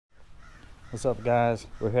What's up, guys?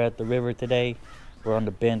 We're here at the river today. We're on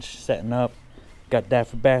the bench setting up. Got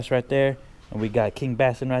Dab4Bass right there, and we got King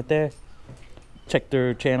Bassin right there. Check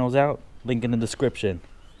their channels out. Link in the description.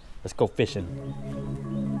 Let's go fishing.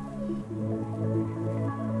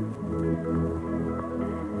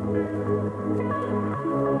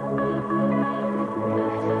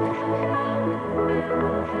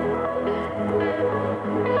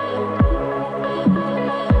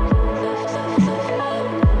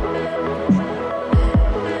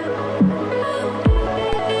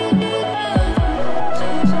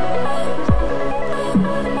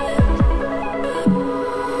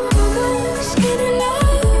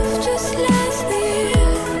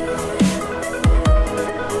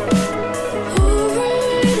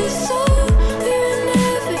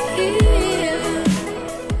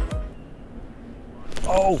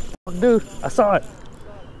 Oh, dude, I saw it.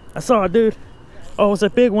 I saw it, dude. Oh, it's a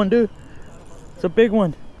big one, dude. It's a big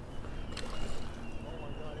one.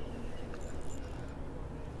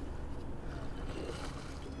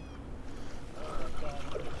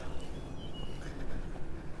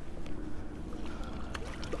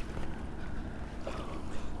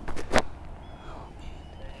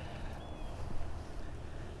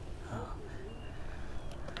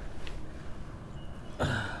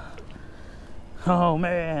 Oh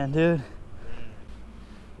man, dude.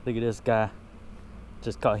 Look at this guy.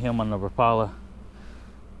 Just caught him on the Rapala.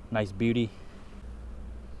 Nice beauty.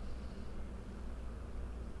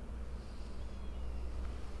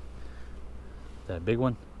 Is that a big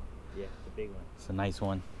one? Yeah, it's a big one. It's a nice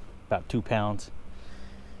one. About 2 pounds.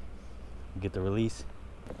 Get the release.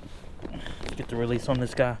 Get the release on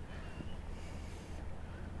this guy.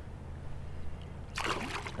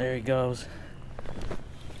 There he goes.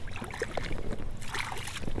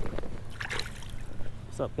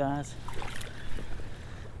 What's up, guys?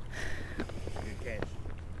 Good catch.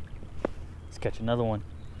 Let's catch another one.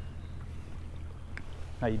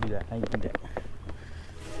 How you do that? How you do that?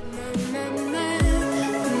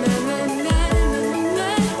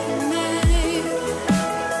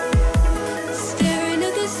 Staring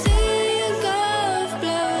at the Seaguar of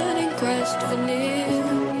blood and crushed veneer.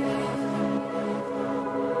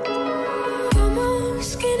 Come on,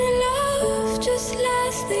 skinny love, just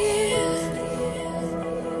last the year.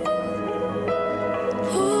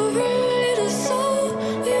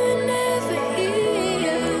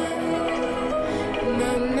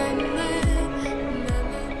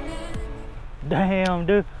 Damn,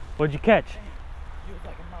 dude. What'd you catch? You was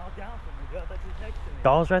like a mile down from me, dude. I thought you was next to me.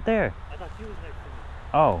 Dawes right there. I thought you was next to me.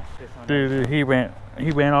 Oh, dude, he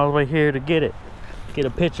ran all the way here to get it. Get a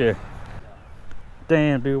picture.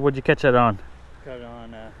 Damn, dude. What'd you catch that on? Caught it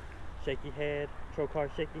on shaky head, trocar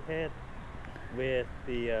shaky head with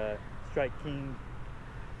the Strike King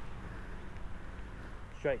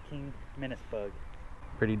menace bug.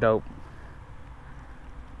 Pretty dope.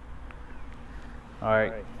 All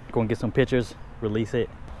right, go and get some pictures, release it,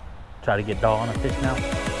 try to get Daw on a fish now.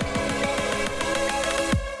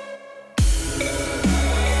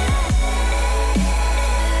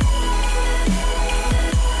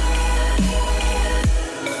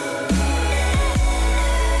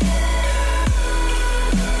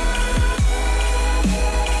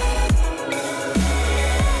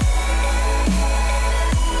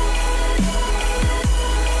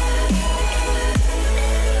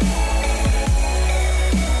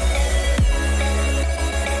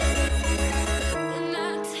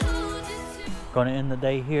 Gonna end the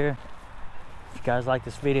day here. If you guys like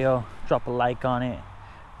this video, drop a like on it.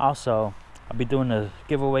 Also, I'll be doing a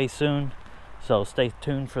giveaway soon, so stay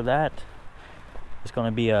tuned for that. It's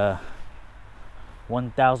gonna be a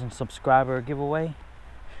 1,000 subscriber giveaway.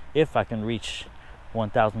 If I can reach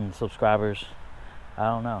 1,000 subscribers, I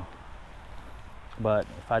don't know. But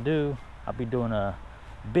if I do, I'll be doing a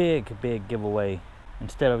big giveaway.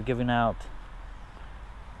 Instead of giving out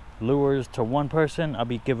lures to one person, I'll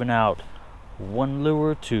be giving out one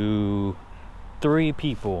lure to 3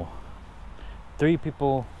 people. 3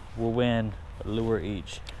 people will win a lure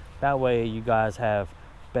each. That way you guys have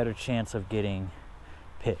better chance of getting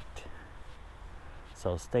picked.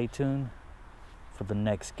 So stay tuned for the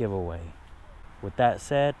next giveaway. With that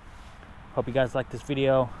said, hope you guys like this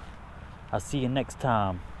video. I'll see you next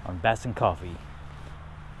time on BassAndCoffee.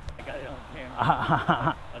 I got it on camera.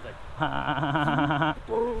 I was like,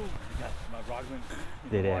 boom! My rod went.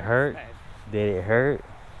 Did it hurt? Did it hurt?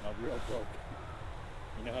 No, real broke.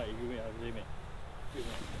 You know how you went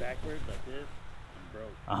backwards like this and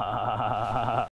broke.